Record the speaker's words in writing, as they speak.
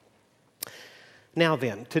Now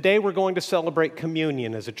then, today we're going to celebrate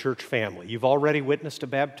communion as a church family. You've already witnessed a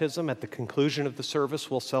baptism. At the conclusion of the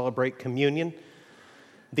service, we'll celebrate communion.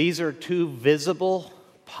 These are two visible,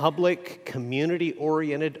 public,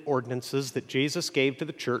 community-oriented ordinances that Jesus gave to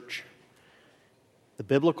the church. The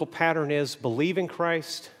biblical pattern is believe in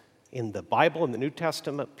Christ. In the Bible, in the New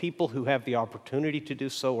Testament, people who have the opportunity to do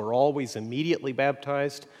so are always immediately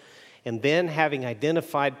baptized. And then, having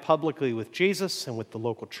identified publicly with Jesus and with the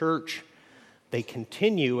local church, they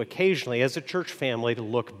continue occasionally as a church family to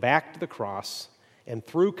look back to the cross and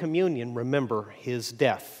through communion remember his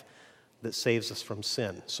death that saves us from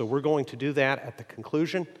sin. So we're going to do that at the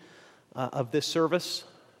conclusion of this service.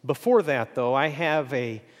 Before that, though, I have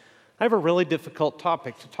a really difficult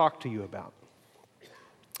topic to talk to you about.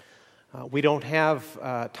 We don't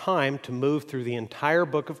have time to move through the entire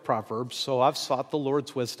book of Proverbs, so I've sought the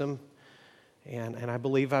Lord's wisdom, and I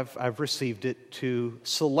believe I've received it, to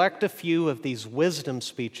select a few of these wisdom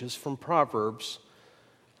speeches from Proverbs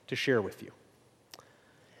to share with you.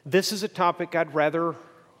 This is a topic I'd rather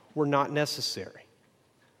were not necessary,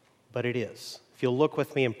 but it is. If you'll look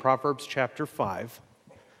with me in Proverbs chapter 5,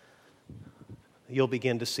 you'll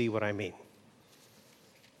begin to see what I mean.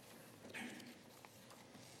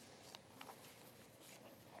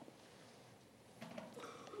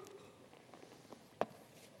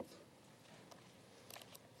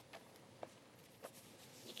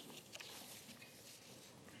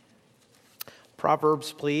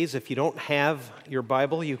 Proverbs, please. If you don't have your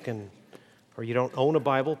Bible, you don't own a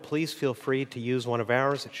Bible, please feel free to use one of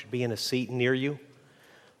ours. It should be in a seat near you.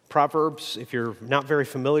 Proverbs, if you're not very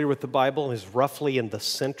familiar with the Bible, is roughly in the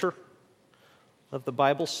center of the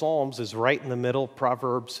Bible. Psalms is right in the middle.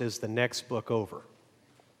 Proverbs is the next book over.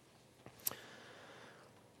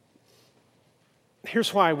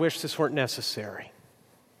 Here's why I wish this weren't necessary.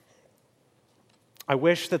 I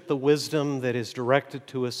wish that the wisdom that is directed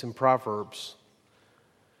to us in Proverbs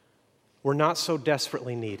were not so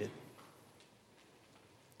desperately needed.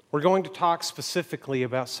 We're going to talk specifically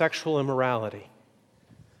about sexual immorality,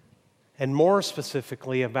 and more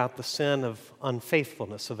specifically about the sin of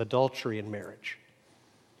unfaithfulness, of adultery in marriage.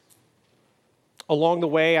 Along the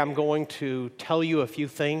way, I'm going to tell you a few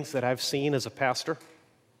things that I've seen as a pastor,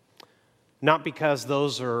 not because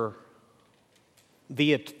those are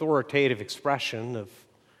the authoritative expression of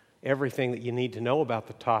everything that you need to know about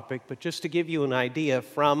the topic, but just to give you an idea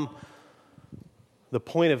from the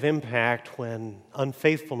point of impact when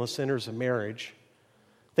unfaithfulness enters a marriage,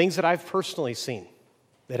 things that I've personally seen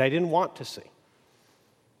that I didn't want to see,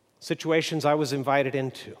 situations I was invited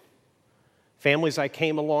into, families I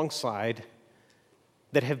came alongside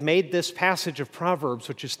that have made this passage of Proverbs,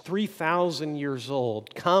 which is 3,000 years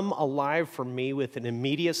old, come alive for me with an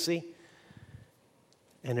immediacy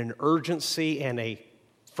and an urgency and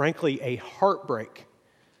frankly, a heartbreak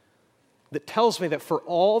that tells me that for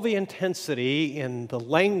all the intensity in the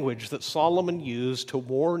language that Solomon used to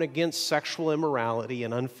warn against sexual immorality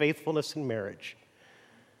and unfaithfulness in marriage,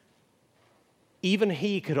 even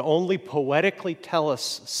he could only poetically tell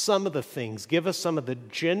us some of the things, give us some of the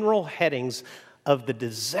general headings of the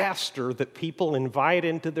disaster that people invite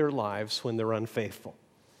into their lives when they're unfaithful.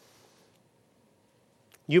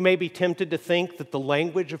 You may be tempted to think that the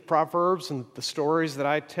language of Proverbs and the stories that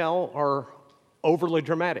I tell are overly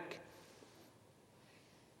dramatic,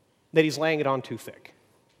 that he's laying it on too thick,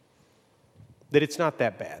 that it's not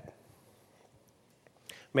that bad.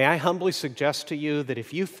 May I humbly suggest to you that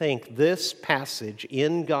if you think this passage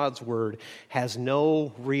in God's Word has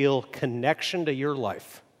no real connection to your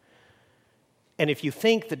life, and if you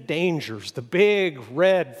think the dangers, the big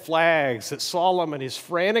red flags that Solomon is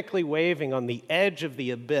frantically waving on the edge of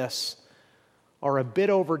the abyss are a bit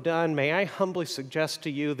overdone, may I humbly suggest to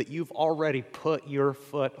you that you've already put your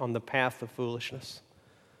foot on the path of foolishness.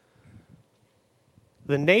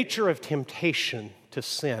 The nature of temptation to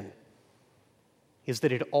sin is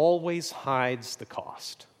that it always hides the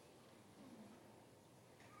cost.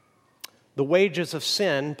 The wages of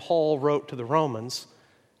sin, Paul wrote to the Romans,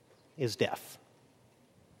 is death.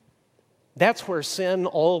 That's where sin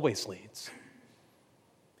always leads.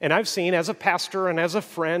 And I've seen, as a pastor and as a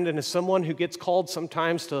friend and as someone who gets called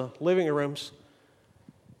sometimes to living rooms,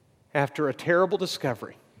 after a terrible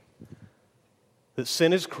discovery that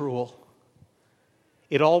sin is cruel,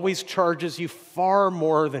 it always charges you far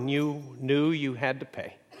more than you knew you had to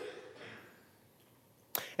pay.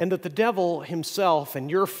 And that the devil himself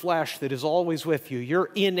and your flesh that is always with you, your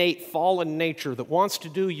innate fallen nature that wants to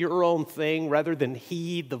do your own thing rather than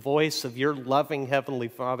heed the voice of your loving Heavenly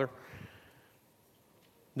Father,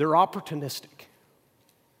 they're opportunistic.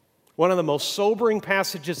 One of the most sobering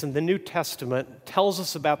passages in the New Testament tells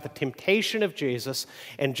us about the temptation of Jesus,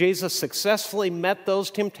 and Jesus successfully met those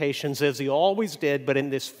temptations as he always did, but in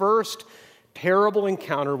this first terrible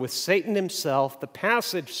encounter with Satan himself, the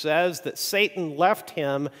passage says that Satan left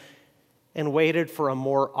him and waited for a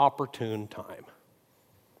more opportune time.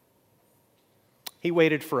 He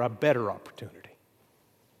waited for a better opportunity.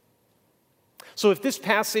 So if this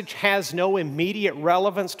passage has no immediate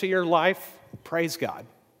relevance to your life, praise God.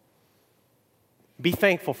 Be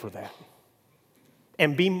thankful for that.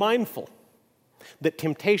 And be mindful that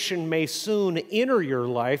temptation may soon enter your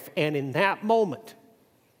life, and in that moment,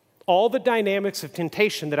 all the dynamics of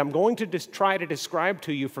temptation that I'm going to try to describe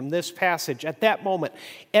to you from this passage, at that moment,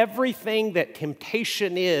 everything that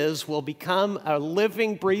temptation is will become a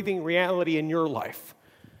living, breathing reality in your life.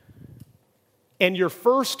 And your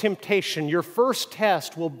first temptation, your first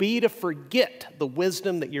test will be to forget the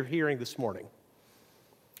wisdom that you're hearing this morning.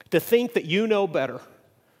 To think that you know better,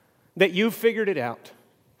 that you've figured it out,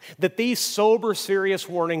 that these sober, serious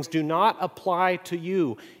warnings do not apply to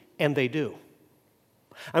you, and they do.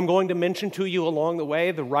 I'm going to mention to you along the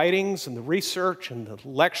way the writings and the research and the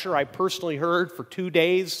lecture I personally heard for 2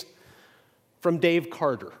 days from Dave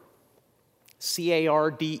Carder,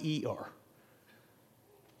 C-A-R-D-E-R.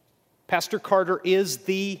 Pastor Carder is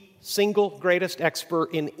the single greatest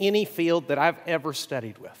expert in any field that I've ever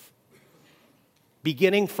studied with.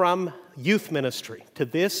 Beginning from youth ministry to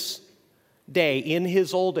this day, in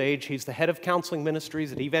his old age, he's the head of counseling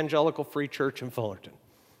ministries at Evangelical Free Church in Fullerton.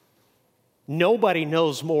 Nobody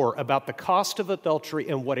knows more about the cost of adultery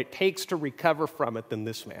and what it takes to recover from it than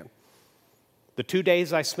this man. The 2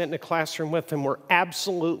 days I spent in a classroom with him were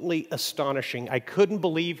absolutely astonishing. I couldn't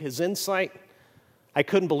believe his insight. I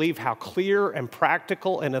couldn't believe how clear and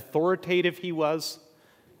practical and authoritative he was.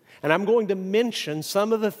 And I'm going to mention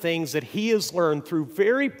some of the things that he has learned through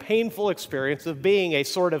very painful experience of being a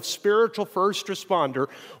sort of spiritual first responder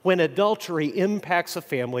when adultery impacts a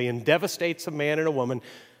family and devastates a man and a woman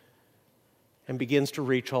and begins to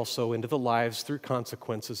reach also into the lives through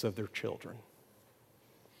consequences of their children.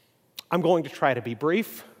 I'm going to try to be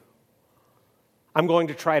brief. I'm going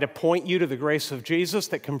to try to point you to the grace of Jesus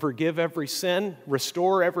that can forgive every sin,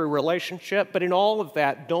 restore every relationship, but in all of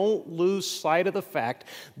that, don't lose sight of the fact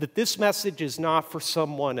that this message is not for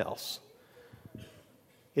someone else.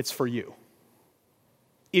 It's for you.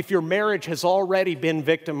 If your marriage has already been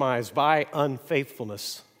victimized by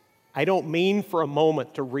unfaithfulness, I don't mean for a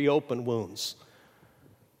moment to reopen wounds.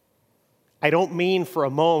 I don't mean for a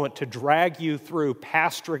moment to drag you through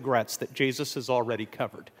past regrets that Jesus has already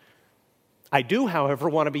covered. I do, however,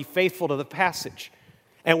 want to be faithful to the passage.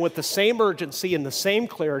 And with the same urgency and the same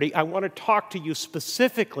clarity, I want to talk to you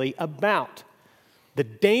specifically about the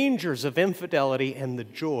dangers of infidelity and the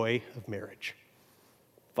joy of marriage.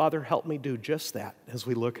 Father, help me do just that as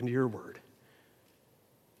we look into your word.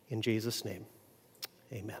 In Jesus' name,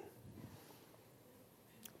 amen.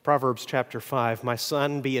 Proverbs chapter 5, my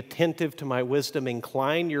son, be attentive to my wisdom,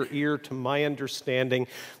 incline your ear to my understanding,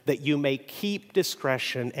 that you may keep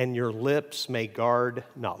discretion and your lips may guard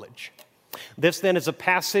knowledge. This then is a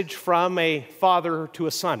passage from a father to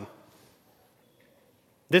a son.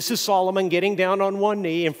 This is Solomon getting down on one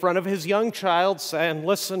knee in front of his young child saying,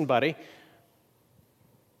 listen, buddy,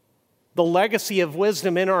 the legacy of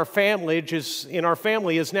wisdom in our family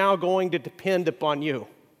is now going to depend upon you.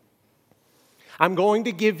 I'm going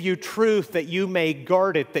to give you truth that you may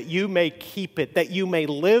guard it, that you may keep it, that you may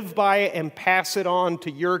live by it and pass it on to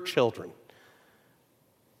your children.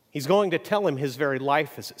 He's going to tell him his very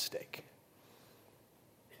life is at stake.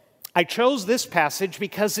 I chose this passage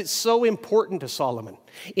because it's so important to Solomon.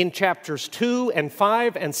 In chapters 2 and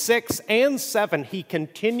 5 and 6 and 7, he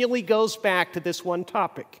continually goes back to this one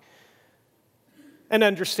topic. And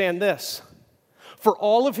understand this. For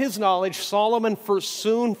all of his knowledge, Solomon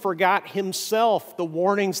soon forgot himself the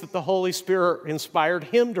warnings that the Holy Spirit inspired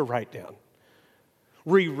him to write down.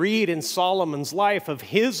 We read in Solomon's life of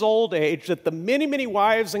his old age that the many, many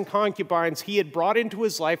wives and concubines he had brought into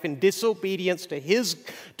his life in disobedience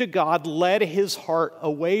to God led his heart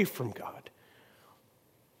away from God.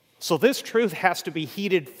 So this truth has to be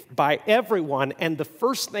heeded by everyone, and the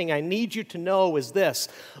first thing I need you to know is this.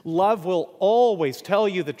 Love will always tell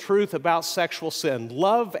you the truth about sexual sin.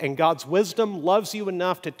 Love and God's wisdom loves you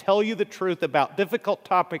enough to tell you the truth about difficult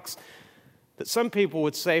topics that some people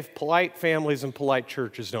would say polite families and polite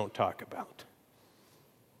churches don't talk about.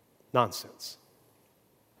 Nonsense.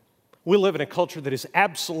 We live in a culture that is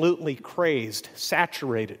absolutely crazed,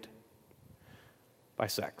 saturated by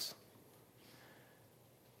sex.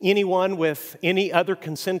 Anyone with any other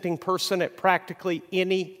consenting person at practically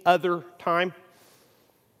any other time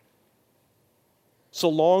So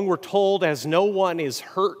long, we're told, as no one is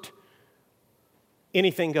hurt,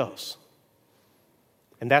 anything goes.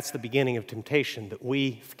 And that's the beginning of temptation, that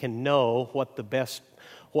we can know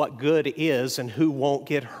what good is and who won't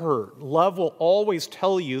get hurt. Love will always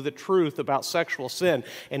tell you the truth about sexual sin.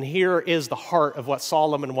 And here is the heart of what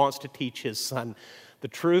Solomon wants to teach his son. The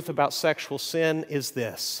truth about sexual sin is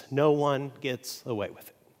this: no one gets away with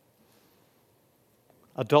it.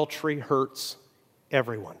 Adultery hurts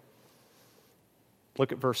everyone.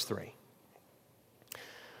 Look at verse 3.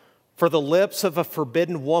 For the lips of a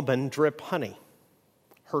forbidden woman drip honey.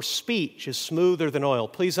 Her speech is smoother than oil.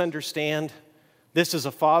 Please understand, this is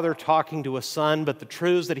a father talking to a son, but the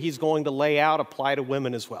truths that he's going to lay out apply to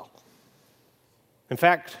women as well. In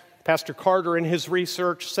fact, Pastor Carter in his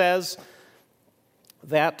research says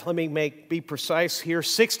that, be precise here,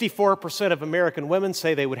 64% of American women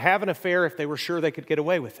say they would have an affair if they were sure they could get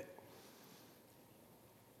away with it.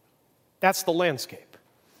 That's the landscape.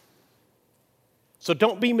 So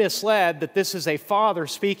don't be misled that this is a father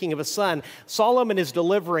speaking of a son. Solomon is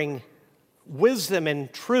delivering wisdom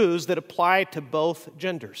and truths that apply to both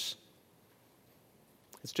genders.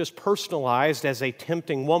 It's just personalized as a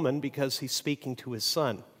tempting woman because he's speaking to his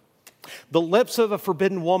son. The lips of a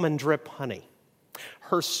forbidden woman drip honey.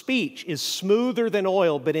 Her speech is smoother than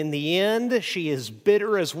oil, but in the end, she is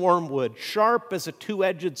bitter as wormwood, sharp as a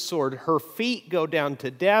two-edged sword. Her feet go down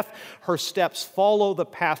to death. Her steps follow the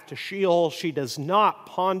path to Sheol. She does not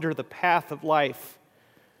ponder the path of life.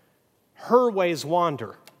 Her ways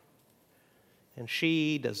wander, and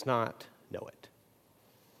she does not know it.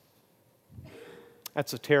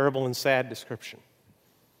 That's a terrible and sad description.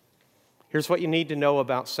 Here's what you need to know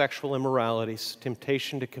about sexual immoralities,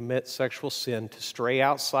 temptation to commit sexual sin, to stray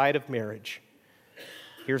outside of marriage.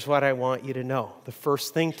 Here's what I want you to know. The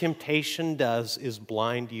first thing temptation does is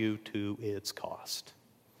blind you to its cost.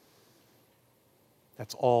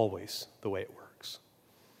 That's always the way it works.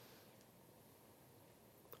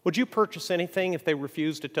 Would you purchase anything if they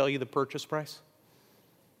refused to tell you the purchase price?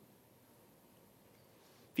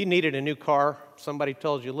 If you needed a new car, somebody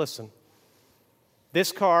told you, listen,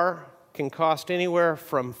 this car can cost anywhere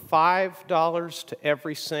from $5 to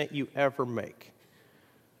every cent you ever make.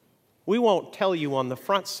 We won't tell you on the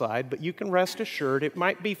front side, but you can rest assured it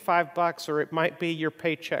might be $5 or it might be your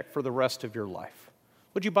paycheck for the rest of your life.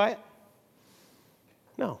 Would you buy it?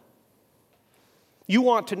 No. You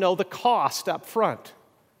want to know the cost up front.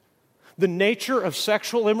 The nature of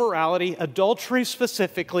sexual immorality, adultery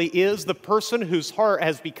specifically, is the person whose heart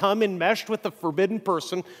has become enmeshed with the forbidden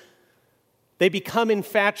person. They become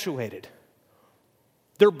infatuated.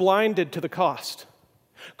 They're blinded to the cost.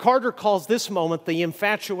 Carter calls this moment the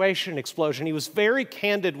infatuation explosion. He was very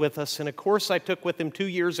candid with us in a course I took with him 2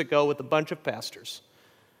 years ago with a bunch of pastors.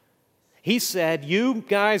 He said, you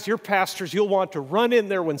guys, you're pastors, you'll want to run in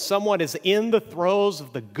there when someone is in the throes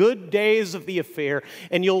of the good days of the affair,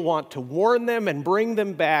 and you'll want to warn them and bring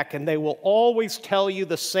them back, and they will always tell you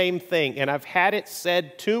the same thing. And I've had it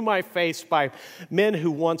said to my face by men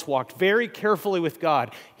who once walked very carefully with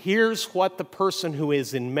God. Here's what the person who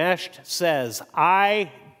is enmeshed says: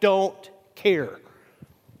 I don't care.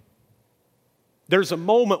 There's a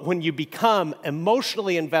moment when you become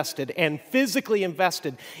emotionally invested and physically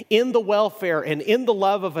invested in the welfare and in the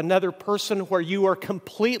love of another person where you are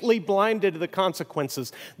completely blinded to the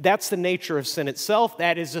consequences. That's the nature of sin itself.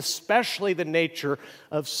 That is especially the nature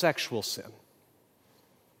of sexual sin.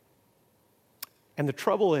 And the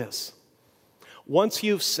trouble is, once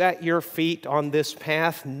you've set your feet on this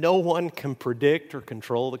path, no one can predict or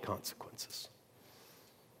control the consequences.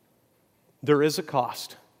 There is a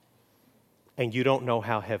cost. And you don't know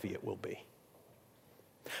how heavy it will be.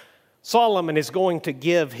 Solomon is going to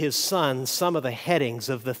give his son some of the headings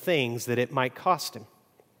of the things that it might cost him.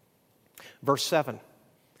 Verse 7,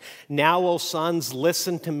 now, O sons,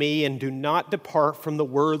 listen to me and do not depart from the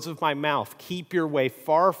words of my mouth. Keep your way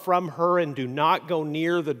far from her and do not go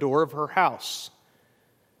near the door of her house.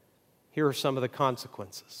 Here are some of the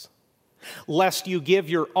consequences. Lest you give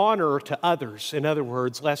your honor to others. In other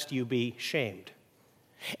words, lest you be shamed.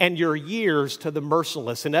 And your years to the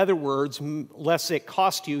merciless. In other words, lest it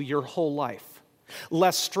cost you your whole life.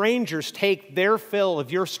 Lest strangers take their fill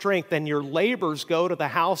of your strength and your labors go to the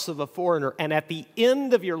house of a foreigner. And at the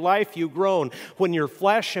end of your life you groan, when your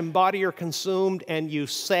flesh and body are consumed, and you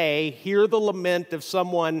say, hear the lament of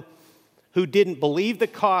someone who didn't believe the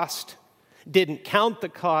cost, didn't count the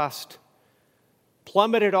cost,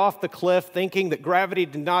 plummeted off the cliff thinking that gravity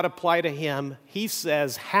did not apply to him, he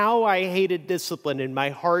says, "How I hated discipline, and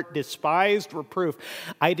my heart despised reproof.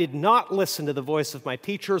 I did not listen to the voice of my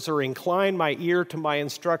teachers or incline my ear to my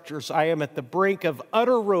instructors. I am at the brink of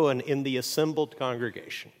utter ruin in the assembled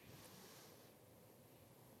congregation."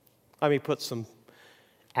 Let me put some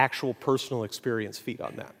actual personal experience feet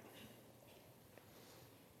on that.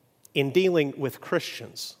 In dealing with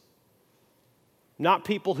Christians, not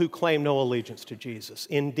people who claim no allegiance to Jesus,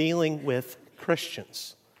 in dealing with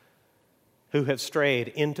Christians who have strayed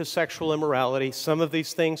into sexual immorality. Some of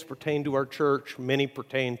these things pertain to our church. Many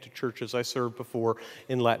pertain to churches I served before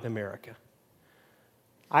in Latin America.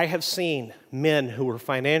 I have seen men who were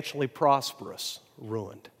financially prosperous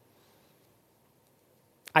ruined.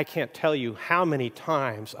 I can't tell you how many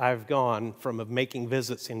times I've gone from making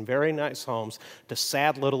visits in very nice homes to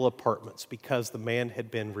sad little apartments because the man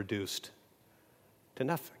had been reduced to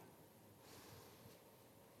nothing.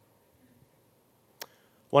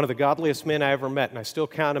 One of the godliest men I ever met, and I still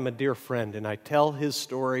count him a dear friend, and I tell his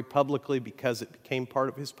story publicly because it became part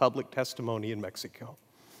of his public testimony in Mexico.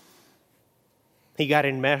 He got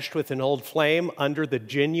enmeshed with an old flame under the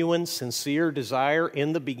genuine, sincere desire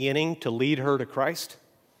in the beginning to lead her to Christ,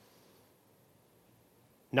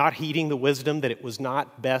 not heeding the wisdom that it was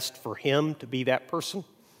not best for him to be that person.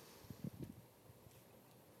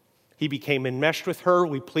 He became enmeshed with her.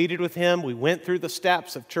 We pleaded with him. We went through the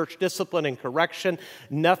steps of church discipline and correction.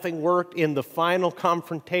 Nothing worked. In the final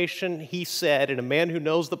confrontation, he said, and a man who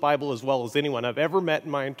knows the Bible as well as anyone I've ever met in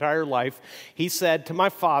my entire life, he said to my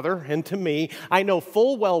father and to me, "I know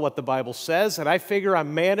full well what the Bible says, and I figure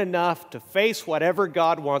I'm man enough to face whatever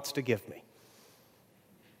God wants to give me."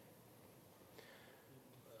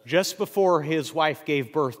 Just before his wife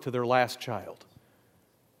gave birth to their last child,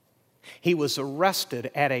 he was arrested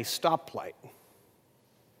at a stoplight,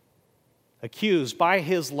 accused by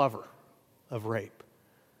his lover of rape.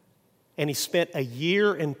 And he spent a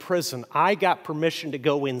year in prison. I got permission to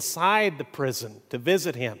go inside the prison to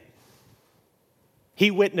visit him. He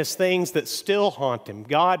witnessed things that still haunt him.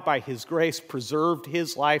 God, by his grace, preserved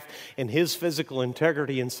his life and his physical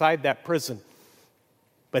integrity inside that prison.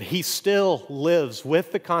 But he still lives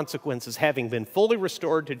with the consequences. Having been fully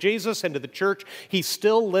restored to Jesus and to the church, he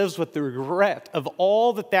still lives with the regret of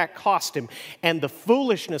all that cost him. And the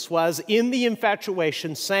foolishness was in the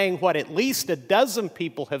infatuation, saying what at least a dozen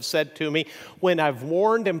people have said to me when I've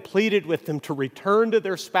warned and pleaded with them to return to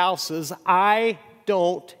their spouses, "I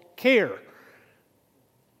don't care."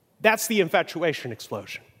 That's the infatuation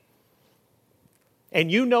explosion. And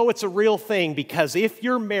you know it's a real thing because if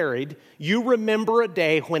you're married, you remember a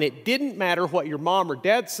day when it didn't matter what your mom or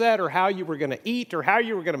dad said or how you were going to eat or how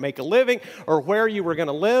you were going to make a living or where you were going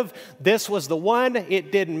to live. This was the one. It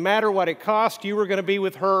didn't matter what it cost. You were going to be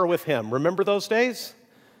with her or with him. Remember those days?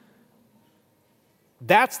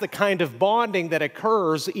 That's the kind of bonding that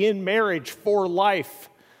occurs in marriage for life.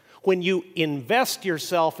 When you invest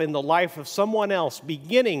yourself in the life of someone else,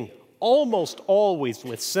 beginning almost always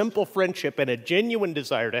with simple friendship and a genuine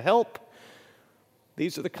desire to help,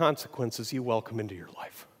 these are the consequences you welcome into your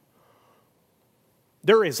life.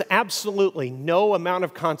 There is absolutely no amount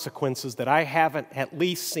of consequences that I haven't at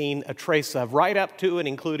least seen a trace of, right up to and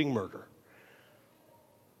including murder.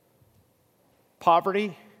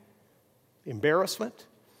 Poverty, embarrassment,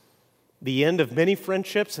 the end of many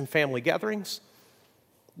friendships and family gatherings,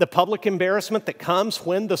 the public embarrassment that comes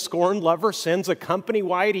when the scorned lover sends a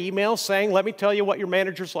company-wide email saying, "Let me tell you what your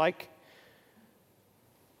manager's like.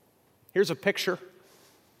 Here's a picture."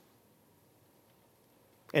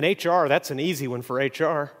 And HR, that's an easy one for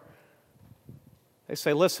HR. They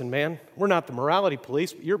say, "Listen, man, we're not the morality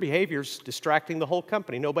police, but your behavior's distracting the whole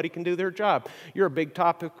company. Nobody can do their job. You're a big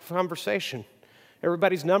topic of conversation.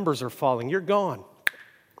 Everybody's numbers are falling. You're gone."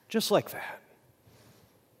 Just like that.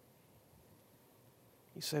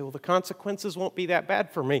 You say, "Well, the consequences won't be that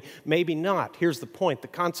bad for me." Maybe not. Here's the point. The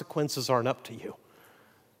consequences aren't up to you.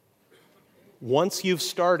 Once you've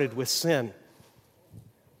started with sin,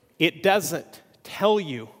 it doesn't tell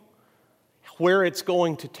you where it's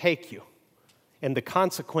going to take you. And the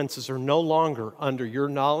consequences are no longer under your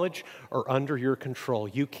knowledge or under your control.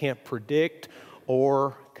 You can't predict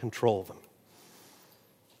or control them.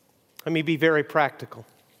 Let me be very practical.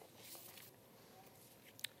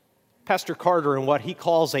 Pastor Carter, in what he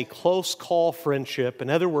calls a close call friendship, in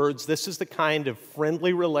other words, this is the kind of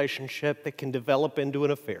friendly relationship that can develop into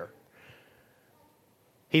an affair.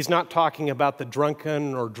 He's not talking about the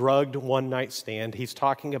drunken or drugged one-night stand. He's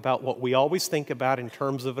talking about what we always think about in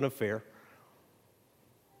terms of an affair,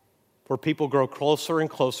 where people grow closer and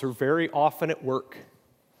closer, very often at work,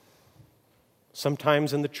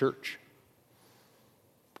 sometimes in the church.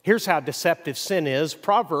 Here's how deceptive sin is.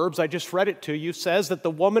 Proverbs, I just read it to you, says that the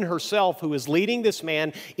woman herself who is leading this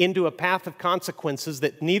man into a path of consequences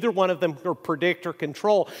that neither one of them can predict or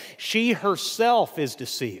control, she herself is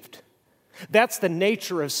deceived. That's the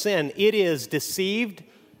nature of sin. It is deceived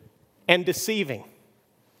and deceiving.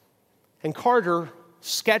 And Carter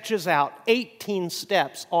sketches out 18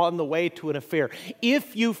 steps on the way to an affair.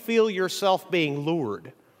 If you feel yourself being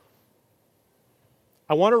lured,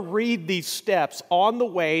 I want to read these steps on the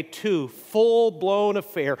way to full-blown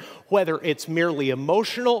affair, whether it's merely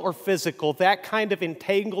emotional or physical. That kind of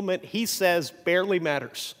entanglement, he says, barely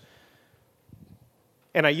matters.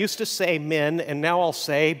 And I used to say men, and now I'll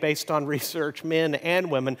say, based on research, men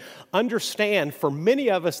and women, understand for many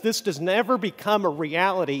of us this does never become a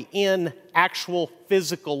reality in actual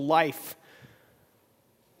physical life.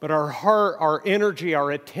 But our heart, our energy,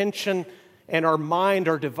 our attention, and our mind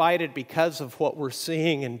are divided because of what we're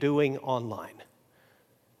seeing and doing online.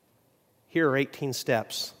 Here are 18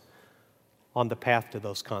 steps on the path to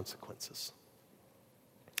those consequences.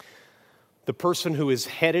 The person who is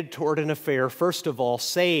headed toward an affair, first of all,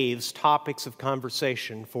 saves topics of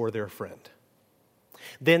conversation for their friend.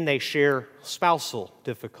 Then they share spousal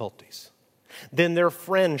difficulties. Then their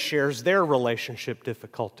friend shares their relationship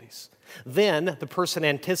difficulties. Then the person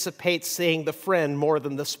anticipates seeing the friend more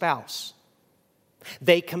than the spouse.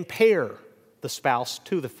 They compare the spouse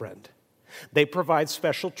to the friend. They provide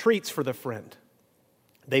special treats for the friend.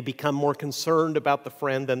 They become more concerned about the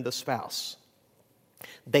friend than the spouse.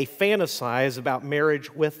 They fantasize about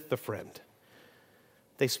marriage with the friend.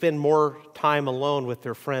 They spend more time alone with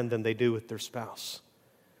their friend than they do with their spouse.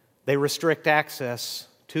 They restrict access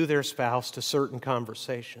to their spouse to certain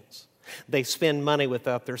conversations. They spend money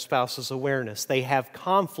without their spouse's awareness. They have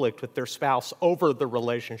conflict with their spouse over the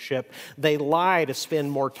relationship. They lie to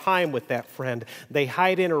spend more time with that friend. They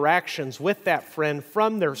hide interactions with that friend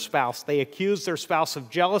from their spouse. They accuse their spouse of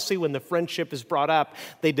jealousy when the friendship is brought up.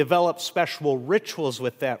 They develop special rituals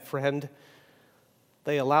with that friend.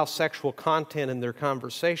 They allow sexual content in their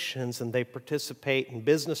conversations, and they participate in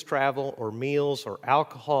business travel or meals or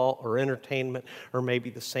alcohol or entertainment or maybe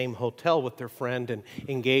the same hotel with their friend and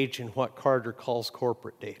engage in what Carter calls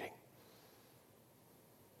corporate dating.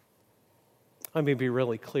 Let me be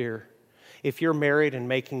really clear. If you're married and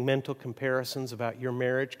making mental comparisons about your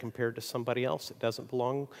marriage compared to somebody else that doesn't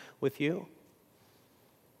belong with you,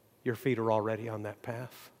 your feet are already on that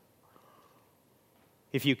path.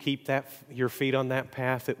 If you keep your feet on that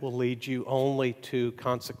path, it will lead you only to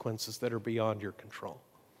consequences that are beyond your control.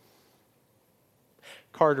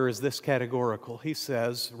 Carter is this categorical. He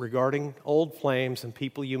says, regarding old flames and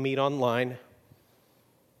people you meet online,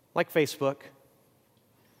 like Facebook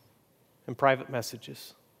and private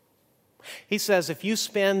messages, he says if you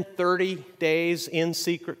spend 30 days in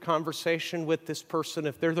secret conversation with this person,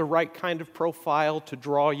 if they're the right kind of profile to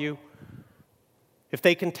draw you, if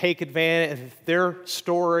they can take advantage, if their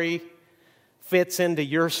story fits into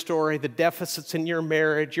your story, the deficits in your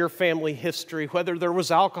marriage, your family history, whether there was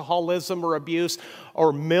alcoholism or abuse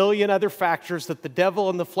or a million other factors that the devil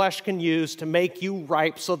and the flesh can use to make you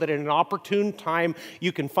ripe so that in an opportune time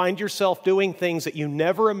you can find yourself doing things that you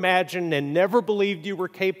never imagined and never believed you were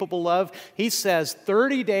capable of. He says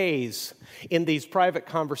 30 days in these private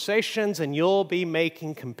conversations and you'll be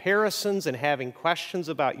making comparisons and having questions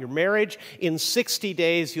about your marriage. In 60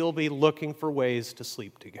 days you'll be looking for ways to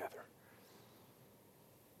sleep together.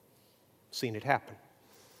 Seen it happen.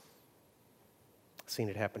 Seen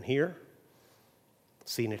it happen here.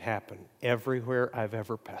 Seen it happen everywhere I've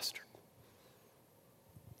ever pastored.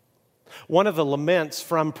 One of the laments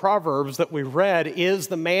from Proverbs that we read is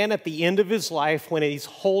the man at the end of his life, when he's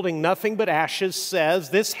holding nothing but ashes,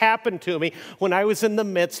 says, "This happened to me when I was in the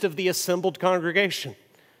midst of the assembled congregation."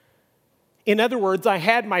 In other words, I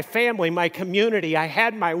had my family, my community, I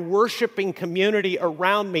had my worshiping community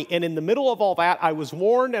around me, and in the middle of all that, I was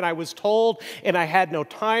warned and I was told, and I had no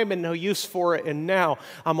time and no use for it, and now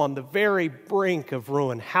I'm on the very brink of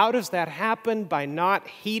ruin. How does that happen? By not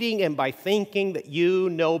heeding and by thinking that you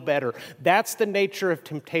know better. That's the nature of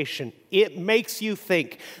temptation. It makes you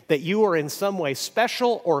think that you are in some way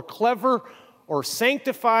special or clever or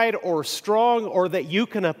sanctified or strong, or that you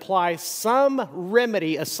can apply some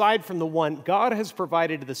remedy aside from the one God has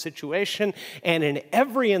provided to the situation. And in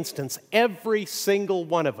every instance, every single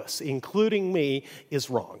one of us, including me, is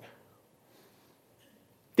wrong.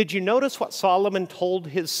 Did you notice what Solomon told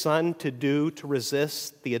his son to do to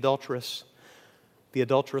resist the adulterous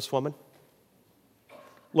woman?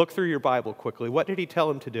 Look through your Bible quickly. What did he tell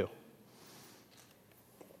him to do?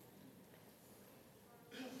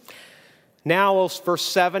 Verse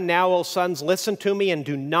 7, now, O sons, listen to me and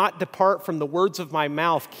do not depart from the words of my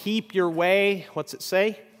mouth. Keep your way, what's it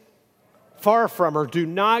say? Far from her. Do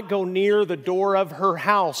not go near the door of her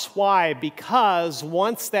house. Why? Because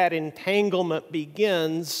once that entanglement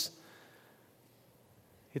begins,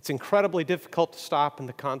 it's incredibly difficult to stop and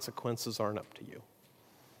the consequences aren't up to you.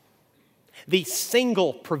 The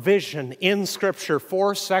single provision in Scripture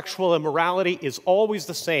for sexual immorality is always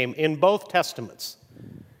the same in both Testaments.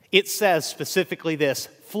 It says specifically this: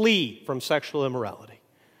 flee from sexual immorality.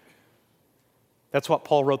 That's what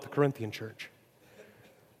Paul wrote the Corinthian church.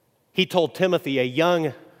 He told Timothy, a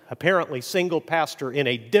young, apparently single pastor in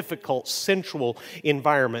a difficult, sensual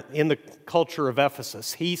environment in the culture of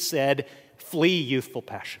Ephesus, he said, flee youthful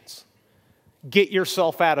passions. Get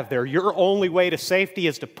yourself out of there. Your only way to safety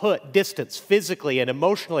is to put distance physically and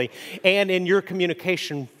emotionally and in your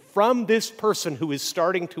communication from this person who is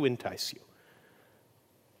starting to entice you.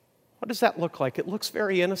 What does that look like? It looks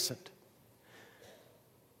very innocent.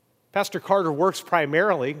 Pastor Carter works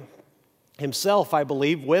primarily himself, I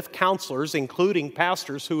believe, with counselors, including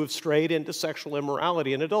pastors who have strayed into sexual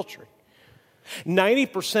immorality and adultery.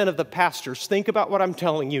 90% of the pastors, think about what I'm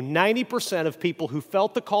telling you, 90% of people who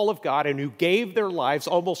felt the call of God and who gave their lives,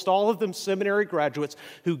 almost all of them seminary graduates,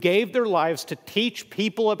 who gave their lives to teach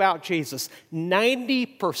people about Jesus,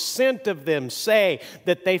 90% of them say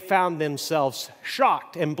that they found themselves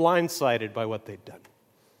shocked and blindsided by what they'd done.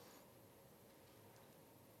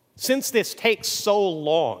 Since this takes so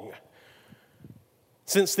long,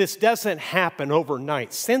 since this doesn't happen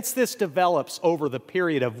overnight, since this develops over the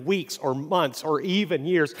period of weeks or months or even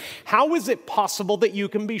years, how is it possible that you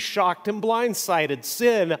can be shocked and blindsided?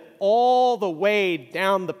 Sin, all the way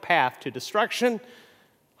down the path to destruction,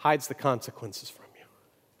 hides the consequences from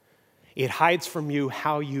you. It hides from you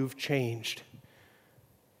how you've changed.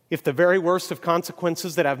 If the very worst of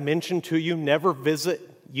consequences that I've mentioned to you never visit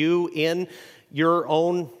you in your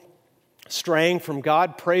own straying from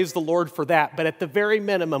God, praise the Lord for that. But at the very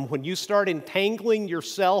minimum, when you start entangling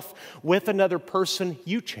yourself with another person,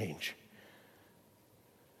 you change.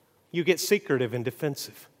 You get secretive and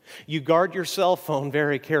defensive. You guard your cell phone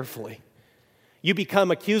very carefully. You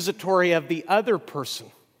become accusatory of the other person.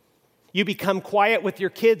 You become quiet with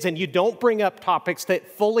your kids and you don't bring up topics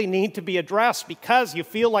that fully need to be addressed because you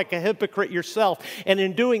feel like a hypocrite yourself. And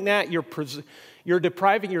in doing that, you're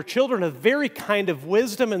depriving your children of the very kind of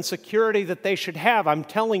wisdom and security that they should have. I'm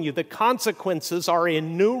telling you, the consequences are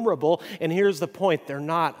innumerable, and here's the point: they're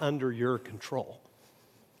not under your control.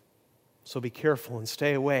 So be careful and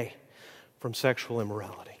stay away from sexual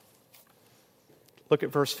immorality. Look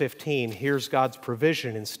at verse 15. Here's God's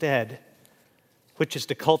provision instead, which is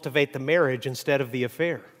to cultivate the marriage instead of the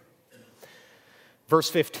affair. Verse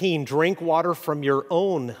 15, drink water from your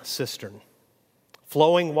own cistern,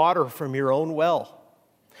 flowing water from your own well.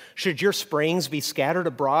 Should your springs be scattered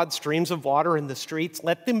abroad, streams of water in the streets,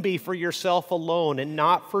 let them be for yourself alone and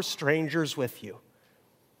not for strangers with you.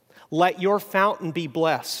 Let your fountain be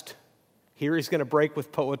blessed. Here he's going to break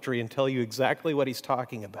with poetry and tell you exactly what he's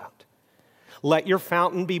talking about. Let your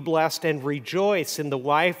fountain be blessed and rejoice in the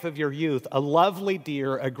wife of your youth, a lovely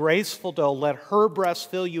deer, a graceful doe. Let her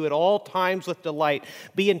breast fill you at all times with delight.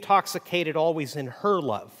 Be intoxicated always in her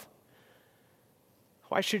love.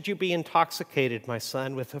 Why should you be intoxicated, my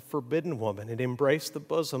son, with a forbidden woman and embrace the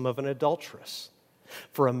bosom of an adulteress?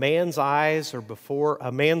 For a man's ways are before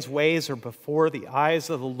the eyes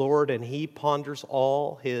of the Lord, and he ponders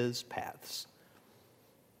all his paths.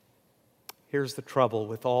 Here's the trouble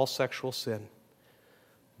with all sexual sin.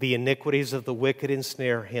 The iniquities of the wicked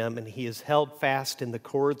ensnare him, and he is held fast in the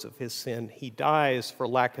cords of his sin. He dies for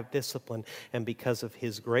lack of discipline, and because of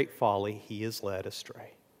his great folly, he is led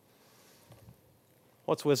astray.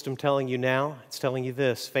 What's wisdom telling you now? It's telling you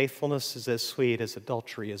this: faithfulness is as sweet as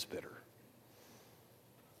adultery is bitter.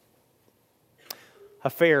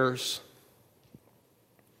 Affairs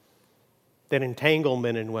that entangle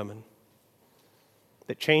men and women,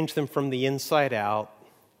 that change them from the inside out,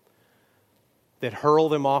 that hurl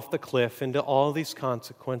them off the cliff into all these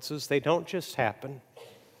consequences, they don't just happen.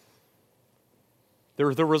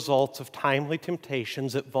 They're the results of timely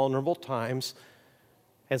temptations at vulnerable times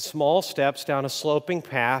and small steps down a sloping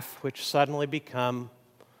path which suddenly become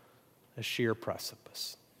a sheer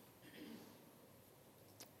precipice.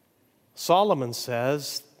 Solomon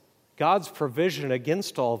says God's provision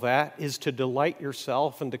against all that is to delight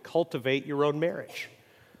yourself and to cultivate your own marriage.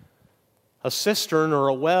 A cistern or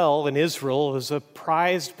a well in Israel is a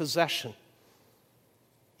prized possession.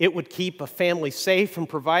 It would keep a family safe and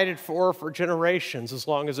provided for generations as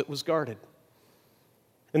long as it was guarded.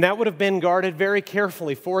 And that would have been guarded very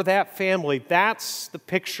carefully for that family. That's the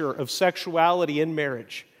picture of sexuality in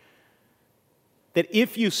marriage. That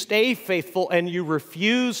if you stay faithful and you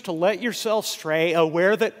refuse to let yourself stray,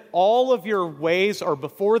 aware that all of your ways are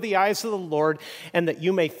before the eyes of the Lord, and that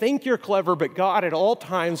you may think you're clever, but God at all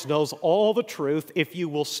times knows all the truth, if you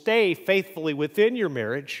will stay faithfully within your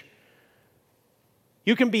marriage,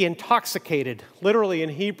 you can be intoxicated, literally in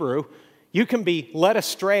Hebrew. You can be led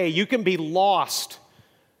astray. You can be lost.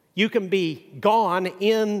 You can be gone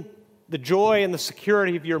in the joy and the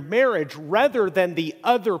security of your marriage rather than the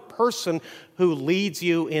other person who leads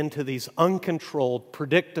you into these uncontrolled,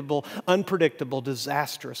 unpredictable,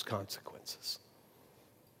 disastrous consequences.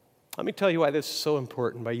 Let me tell you why this is so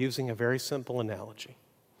important by using a very simple analogy.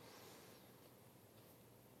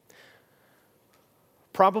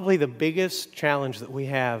 Probably the biggest challenge that we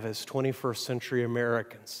have as 21st century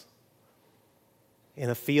Americans in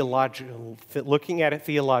a theological, looking at it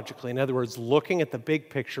theologically, in other words, looking at the big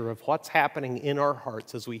picture of what's happening in our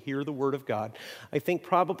hearts as we hear the Word of God, I think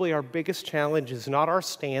probably our biggest challenge is not our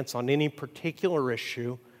stance on any particular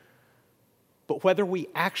issue, but whether we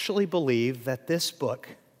actually believe that this book,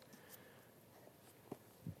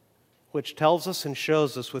 which tells us and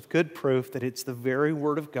shows us with good proof that it's the very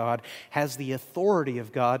Word of God, has the authority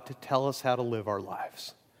of God to tell us how to live our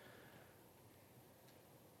lives.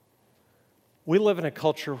 We live in a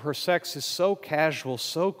culture where sex is so casual,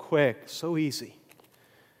 so quick, so easy.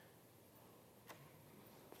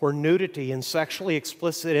 Where nudity and sexually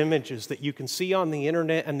explicit images that you can see on the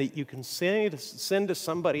internet and that you can send to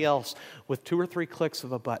somebody else with 2 or 3 clicks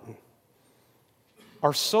of a button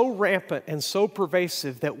are so rampant and so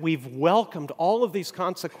pervasive that we've welcomed all of these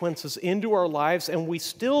consequences into our lives, and we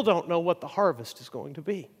still don't know what the harvest is going to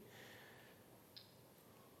be.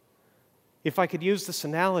 If I could use this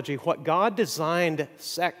analogy, what God designed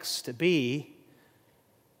sex to be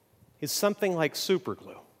is something like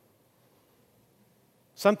superglue.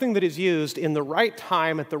 Something that is used in the right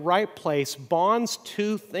time, at the right place, bonds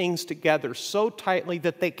two things together so tightly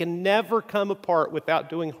that they can never come apart without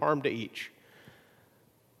doing harm to each.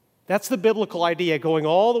 That's the biblical idea, going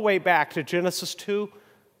all the way back to Genesis 2,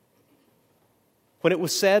 when it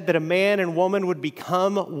was said that a man and woman would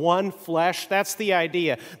become one flesh. That's the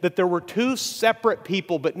idea, that there were two separate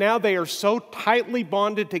people, but now they are so tightly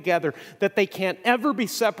bonded together that they can't ever be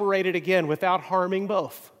separated again without harming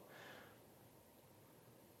both.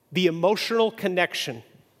 The emotional connection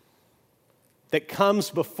that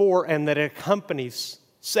comes before and that accompanies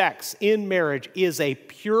sex in marriage is a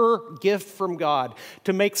pure gift from God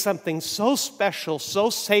to make something so special,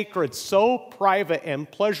 so sacred, so private and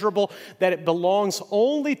pleasurable that it belongs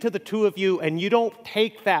only to the two of you, and you don't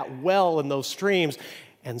take that well in those streams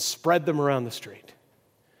and spread them around the street.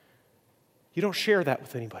 You don't share that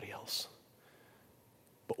with anybody else.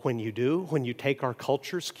 But when you do, when you take our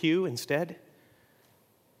culture's cue instead,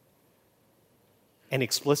 and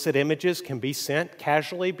explicit images can be sent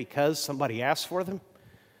casually because somebody asked for them,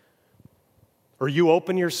 or you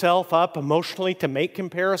open yourself up emotionally to make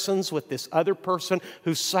comparisons with this other person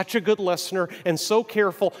who's such a good listener and so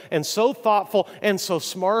careful and so thoughtful and so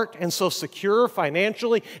smart and so secure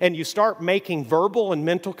financially, and you start making verbal and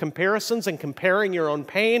mental comparisons and comparing your own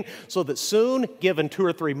pain so that soon, given 2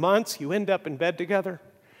 or 3 months, you end up in bed together.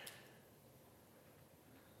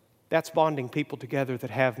 That's bonding people together that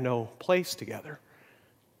have no place together.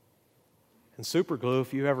 And superglue,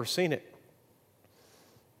 if you've ever seen it,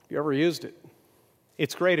 if you ever used it,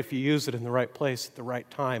 it's great if you use it in the right place at the right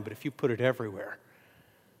time, but if you put it everywhere,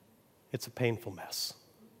 it's a painful mess.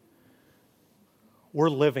 We're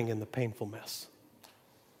living in the painful mess.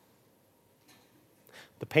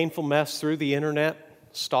 The painful mess through the internet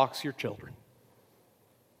stalks your children.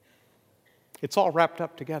 It's all wrapped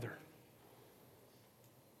up together.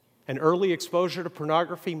 And early exposure to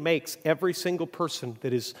pornography makes every single person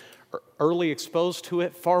that is early exposed to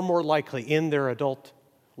it far more likely in their adult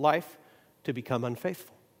life to become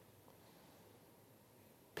unfaithful.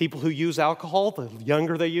 People who use alcohol, the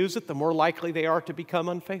younger they use it, the more likely they are to become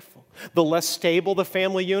unfaithful. The less stable the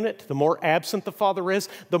family unit, the more absent the father is,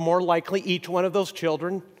 the more likely each one of those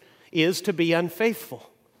children is to be unfaithful.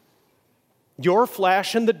 Your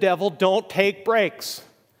flesh and the devil don't take breaks.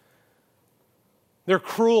 They're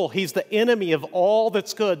cruel. He's the enemy of all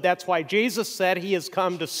that's good. That's why Jesus said he has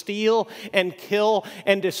come to steal and kill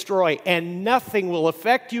and destroy. And nothing will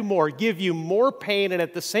affect you more, give you more pain, and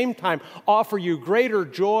at the same time offer you greater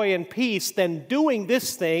joy and peace than doing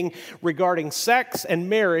this thing regarding sex and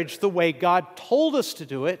marriage the way God told us to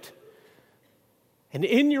do it And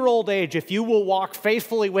in your old age, if you will walk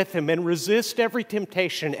faithfully with Him and resist every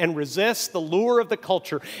temptation and resist the lure of the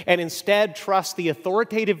culture and instead trust the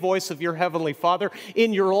authoritative voice of your Heavenly Father,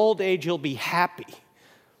 in your old age you'll be happy.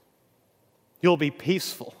 You'll be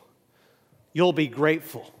peaceful. You'll be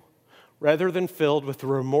grateful, rather than filled with the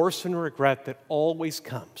remorse and regret that always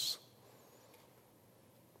comes.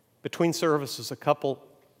 Between services, a couple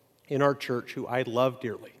in our church who I love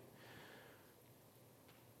dearly,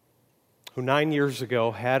 who 9 years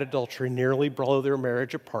ago had adultery nearly blow their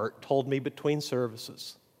marriage apart, told me between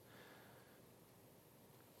services,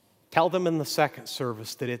 tell them in the second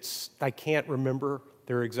service that I can't remember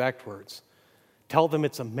their exact words. Tell them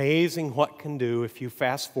it's amazing what can do if you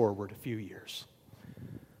fast forward a few years.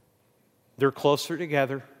 They're closer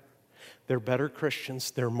together. They're better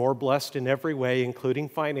Christians. They're more blessed in every way, including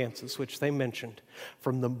finances, which they mentioned.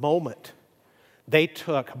 From the moment they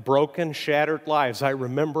took broken, shattered lives, I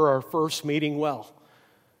remember our first meeting well,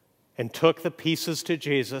 and took the pieces to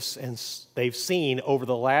Jesus, and they've seen over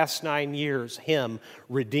the last 9 years Him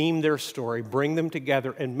redeem their story, bring them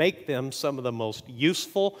together, and make them some of the most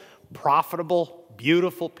useful, profitable,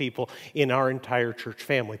 beautiful people in our entire church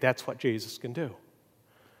family. That's what Jesus can do.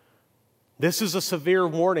 This is a severe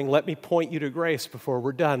warning. Let me point you to grace before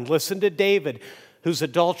we're done. Listen to David, whose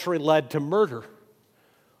adultery led to murder.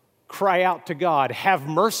 Cry out to God, have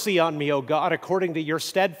mercy on me, O God, according to your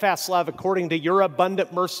steadfast love, according to your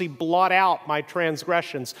abundant mercy, blot out my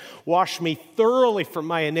transgressions. Wash me thoroughly from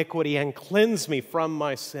my iniquity and cleanse me from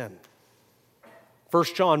my sin.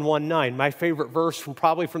 1 John 1:9, my favorite verse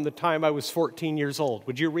probably from the time I was 14 years old.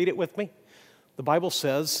 Would you read it with me? The Bible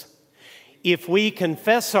says, if we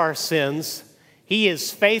confess our sins, He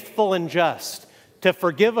is faithful and just to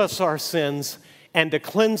forgive us our sins and to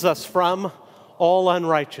cleanse us from all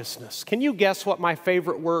unrighteousness. Can you guess what my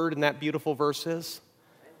favorite word in that beautiful verse is?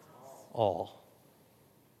 All.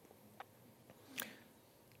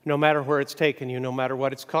 No matter where it's taken you, no matter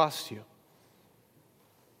what it's cost you,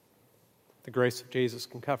 the grace of Jesus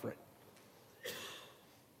can cover it.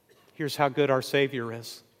 Here's how good our Savior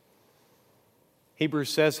is. Hebrews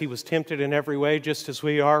says He was tempted in every way just as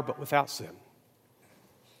we are, but without sin.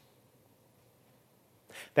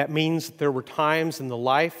 That means that there were times in the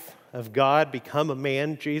life of God become a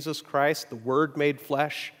man, Jesus Christ, the Word made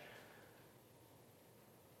flesh,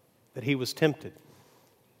 that He was tempted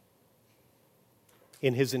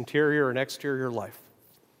in His interior and exterior life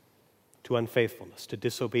to unfaithfulness, to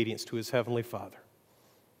disobedience to His Heavenly Father.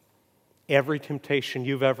 Every temptation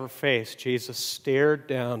you've ever faced, Jesus stared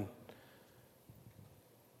down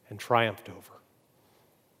and triumphed over.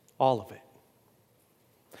 All of it.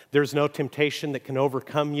 There's no temptation that can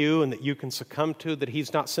overcome you and that you can succumb to that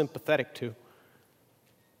He's not sympathetic to.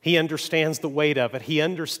 He understands the weight of it. He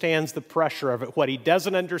understands the pressure of it. What He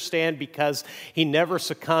doesn't understand, because He never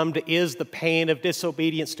succumbed, is the pain of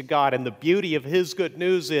disobedience to God. And the beauty of His good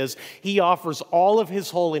news is He offers all of His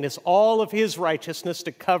holiness, all of His righteousness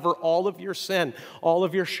to cover all of your sin, all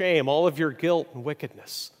of your shame, all of your guilt and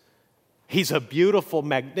wickedness. He's a beautiful,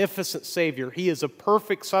 magnificent Savior. He is a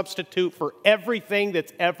perfect substitute for everything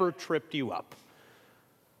that's ever tripped you up.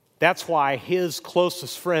 That's why His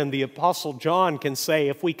closest friend, the Apostle John, can say,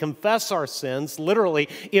 if we confess our sins, literally,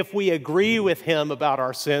 if we agree with Him about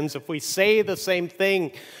our sins, if we say the same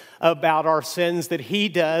thing about our sins that He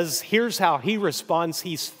does, here's how He responds.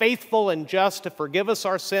 He's faithful and just to forgive us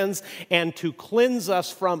our sins and to cleanse us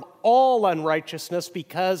from all unrighteousness,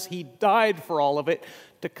 because He died for all of it,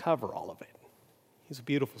 to cover all of it. He's a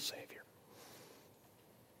beautiful Savior.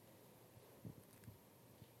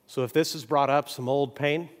 So if this has brought up some old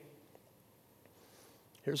pain,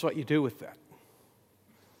 here's what you do with that.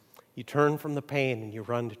 You turn from the pain and you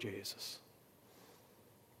run to Jesus.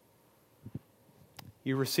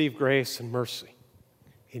 You receive grace and mercy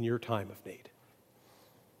in your time of need.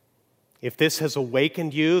 If this has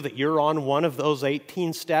awakened you that you're on one of those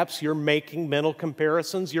 18 steps, you're making mental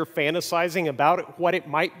comparisons, you're fantasizing about it, what it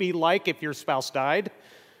might be like if your spouse died.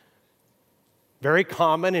 Very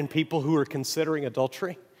common in people who are considering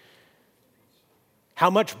adultery.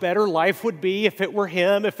 How much better life would be if it were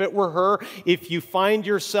him, if it were her. If you find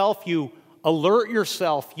yourself, you alert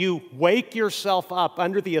yourself, you wake yourself up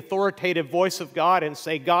under the authoritative voice of God and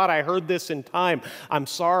say, God, I heard this in time. I'm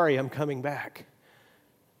sorry, I'm coming back.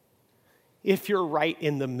 If you're right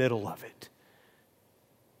in the middle of it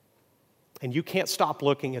and you can't stop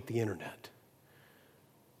looking at the internet,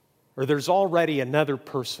 or there's already another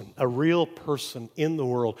person, a real person in the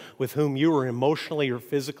world with whom you are emotionally or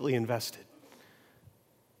physically invested,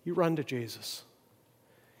 you run to Jesus.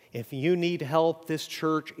 If you need help, this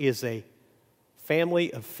church is a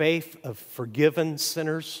family of faith, of forgiven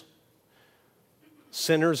sinners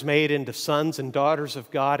sinners made into sons and daughters of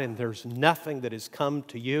God, and there's nothing that has come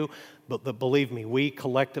to you, but that, believe me, we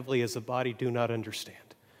collectively as a body do not understand.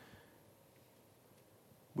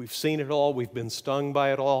 We've seen it all, we've been stung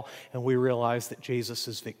by it all, and we realize that Jesus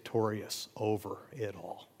is victorious over it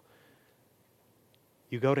all.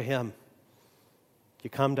 You go to Him. You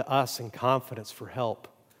come to us in confidence for help.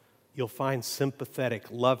 You'll find sympathetic,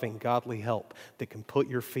 loving, godly help that can put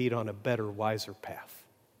your feet on a better, wiser path.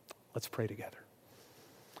 Let's pray together.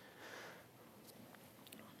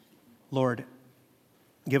 Lord,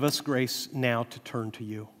 give us grace now to turn to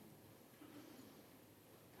You.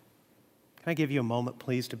 Can I give you a moment,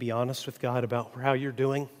 please, to be honest with God about how you're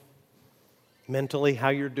doing mentally, how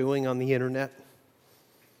you're doing on the internet?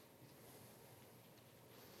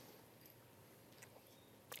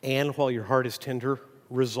 And while your heart is tender,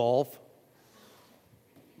 resolve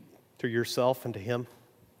to yourself and to Him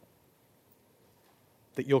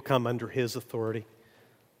that you'll come under His authority.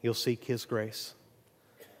 You'll seek His grace.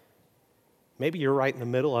 Maybe you're right in the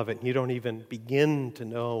middle of it and you don't even begin to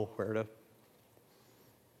know where to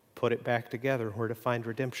put it back together, where to find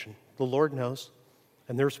redemption. The Lord knows,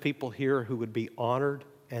 and there's people here who would be honored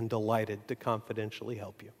and delighted to confidentially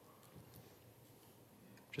help you.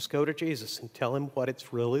 Just go to Jesus and tell Him what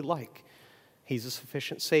it's really like. He's a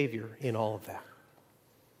sufficient Savior in all of that.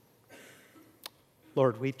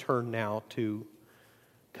 Lord, we turn now to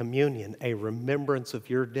communion, a remembrance of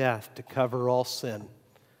Your death to cover all sin,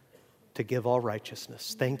 to give all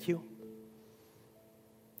righteousness. Thank You.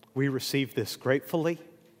 We receive this gratefully.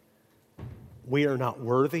 We are not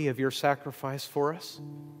worthy of Your sacrifice for us,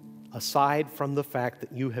 aside from the fact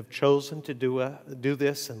that You have chosen to do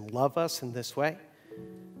this and love us in this way.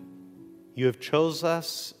 You have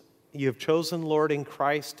chosen, Lord, in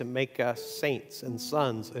Christ to make us saints and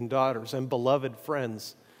sons and daughters and beloved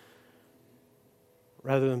friends,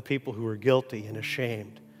 rather than people who are guilty and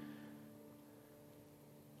ashamed,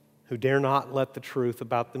 who dare not let the truth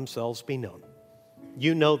about themselves be known.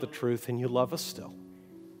 You know the truth and You love us still.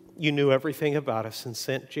 You knew everything about us and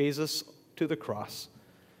sent Jesus to the cross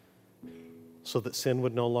so that sin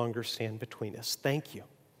would no longer stand between us. Thank You.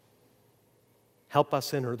 Help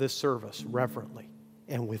us enter this service reverently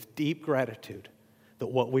and with deep gratitude that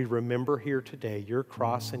what we remember here today, Your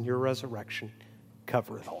cross and Your resurrection,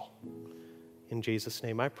 cover it all. In Jesus'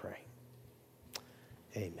 name I pray.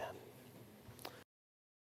 Amen.